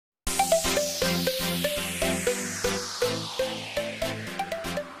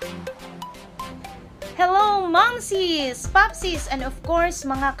Mamsis, Popsis, and of course,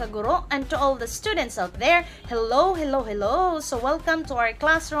 mga kaguro, and to all the students out there, hello, hello, hello! So, welcome to our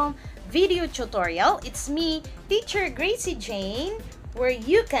classroom video tutorial. It's me, Teacher Gracy Jane, where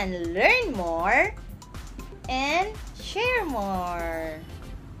you can learn more and share more.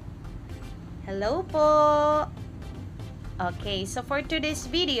 Hello po! Okay, so for today's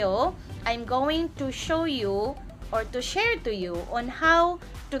video, I'm going to show you or to share to you on how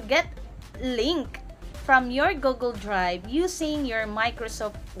to get link from your Google Drive using your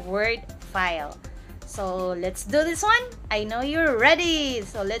Microsoft Word file. So let's do this one. I know you're ready.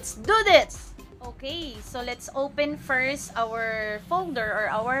 So let's do this. Okay, so let's open first our folder or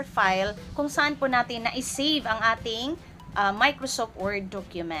our file kung saan po natin na-save ang ating Microsoft Word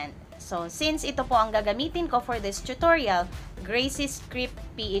document. So since ito po ang gagamitin ko for this tutorial, Gracy Script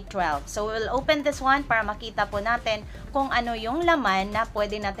PE12. So we'll open this one para makita po natin kung ano yung laman na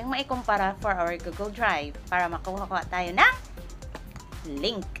pwede nating maikumpara for our Google Drive para makuha tayo ng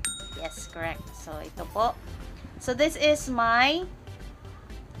link. Yes, correct. So ito po. So this is my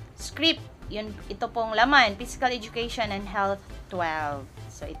script. Ito pong laman, Physical Education and Health 12.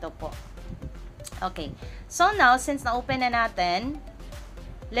 So ito po. Okay. So now, since na-open na natin,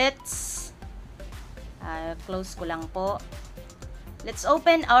 let's close ko lang po. Let's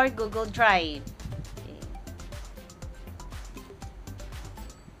open our Google Drive. Okay.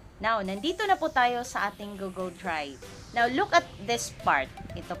 Now, nandito na po tayo sa ating Google Drive. Now, look at this part.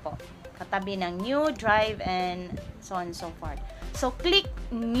 Ito po. Katabi ng New, Drive, and so on and so forth. So, click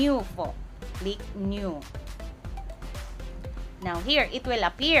New po. Click New. Now, here, it will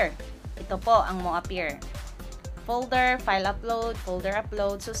appear. Ito po ang mo appear. Folder, file upload, folder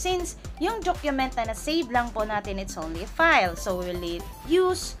upload. So, since yung document na na-save lang po natin, it's only a file. So, we will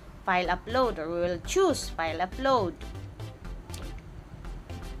use file upload or we will choose file upload.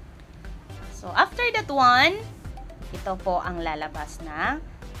 So, after that one, ito po ang lalabas na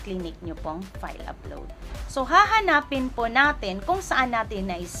clinic nyo pong file upload. So, hahanapin po natin kung saan natin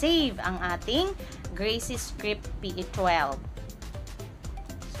na-save ang ating Gracy Script PE12.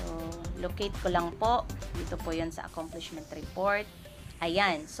 So, locate ko lang po. Dito po yun sa accomplishment report.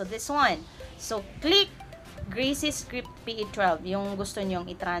 Ayan. So, this one. So, click Gracy Script PE12. Yung gusto nyong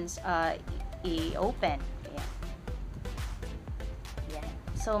i-open. Ayan. Ayan.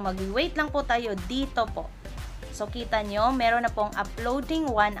 So, mag-wait lang po tayo dito po. So, kita nyo, meron na pong uploading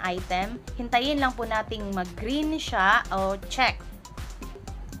one item. Hintayin lang po nating mag-green siya o check.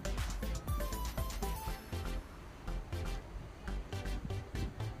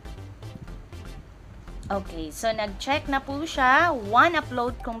 Okay, so nag-check na po siya. One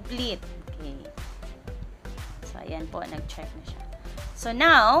upload complete. Okay. So, ayan po, nag-check na siya. So,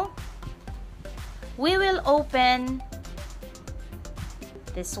 now, we will open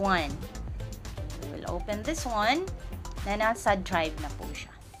this one. We will open this one na nasa drive na po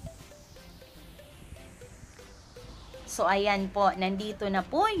siya. So, ayan po, nandito na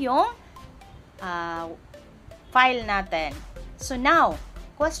po yung file natin. So, now,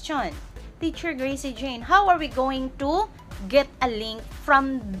 question. Teacher Gracy Jane, how are we going to get a link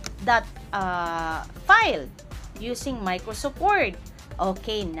from that file using Microsoft Word?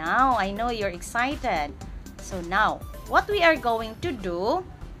 Okay, now I know you're excited. So now, what we are going to do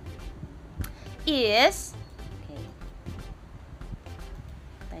is, okay,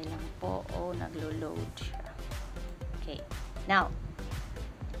 tayo lang po, naglo-load siya. Okay, now,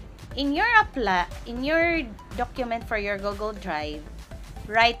 in your document for your Google Drive,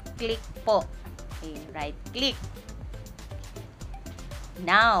 right-click po. Okay, right-click.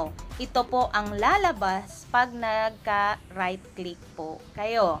 Now, ito po ang lalabas pag nagka-right-click po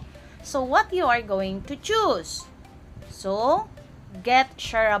kayo. So, what you are going to choose? So, get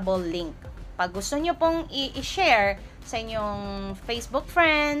shareable link. Pag gusto nyo pong i-share sa inyong Facebook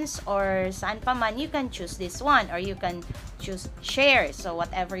friends or saan pa man, you can choose this one or you can choose share. So,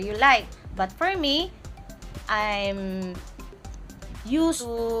 whatever you like. But for me, I'm used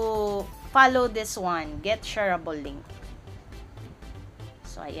to follow this one, get shareable link.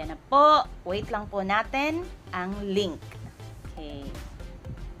 So, ayan na po. Wait lang po natin ang link. Okay.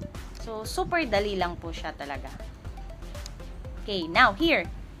 So, super dali lang po siya talaga. Okay, now here.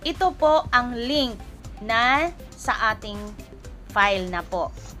 Ito po ang link na sa ating file na po.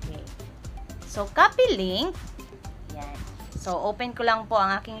 Okay. So, copy link. Ayan. So, open ko lang po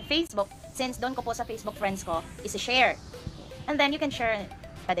ang aking Facebook. Since doon ko po sa Facebook friends ko, isi-share. And then, you can share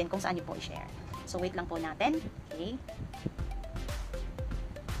pa din kung saan nyo po i-share. So, wait lang po natin. Okay.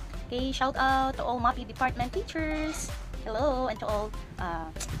 Okay, shout out to all MAPEH department teachers. Hello, and to all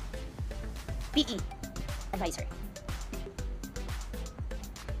PE advisor.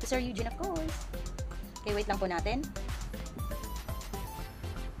 To Sir Eugene, of course. Okay, wait lang po natin.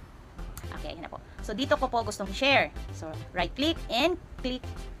 Okay, na po. So, dito ko po gustong i-share. So, right-click and click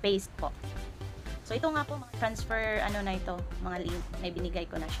paste po. So, ito nga po, mga transfer, ano na ito, mga link na binigay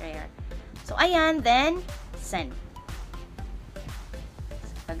ko na share. So, ayan, then, send.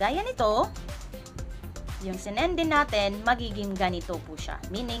 So, kagaya nito, yung sinend din natin, magiging ganito po siya.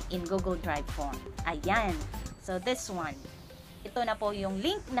 Meaning, in Google Drive form. Ayan. So, this one. Ito na po yung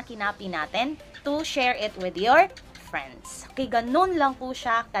link na kinapi natin to share it with your friends. Okay, ganun lang po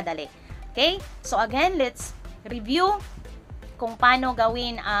siya kadali. Okay? So, again, let's review kung paano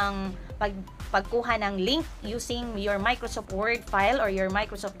gawin ang pagkuha ng link using your Microsoft Word file or your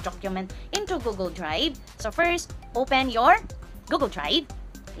Microsoft document into Google Drive. So first, open your Google Drive.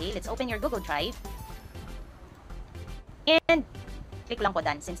 Okay, let's open your Google Drive. And click lang po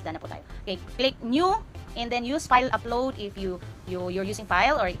done since done na po tayo. Okay, click new and then use file upload if you're using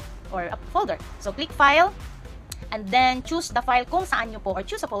file or a folder. So click file and then choose the file kung saan nyo po or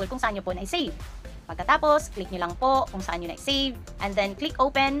choose a folder kung saan nyo po na-save. Pagkatapos, click nyo lang po kung saan nyo na-save and then click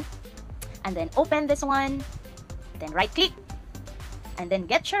open. And then open this one, then right click, and then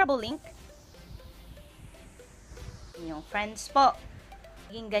get shareable link. Yung friends po,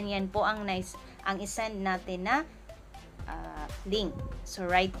 hinging ganyan po ang isend natin na link. So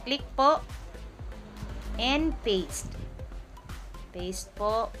right click po, and paste. Paste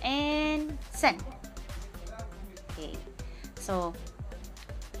po, and send. Okay. So,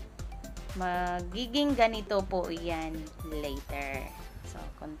 magiging ganito po yan later. So,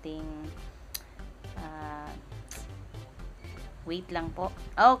 konting wait lang po.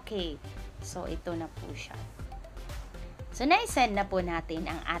 Okay. So, ito na po siya. So, na-send na po natin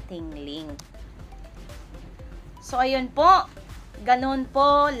ang ating link. So, ayun po. Ganun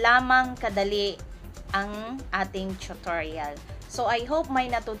po lamang kadali ang ating tutorial. So, I hope may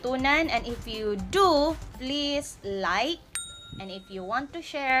natutunan. And if you do, please like. And if you want to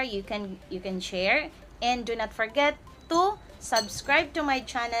share, you can share. And do not forget to subscribe to my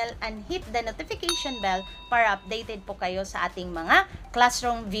channel and hit the notification bell para updated po kayo sa ating mga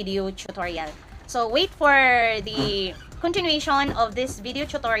classroom video tutorial. So, wait for the continuation of this video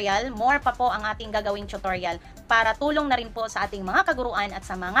tutorial. More pa po ang ating gagawing tutorial para tulong na rin po sa ating mga kaguruan at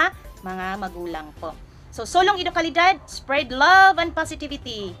sa mga magulang po. So, sulong edukalidad, spread love and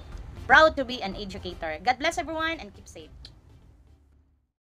positivity. Proud to be an educator. God bless everyone and keep safe.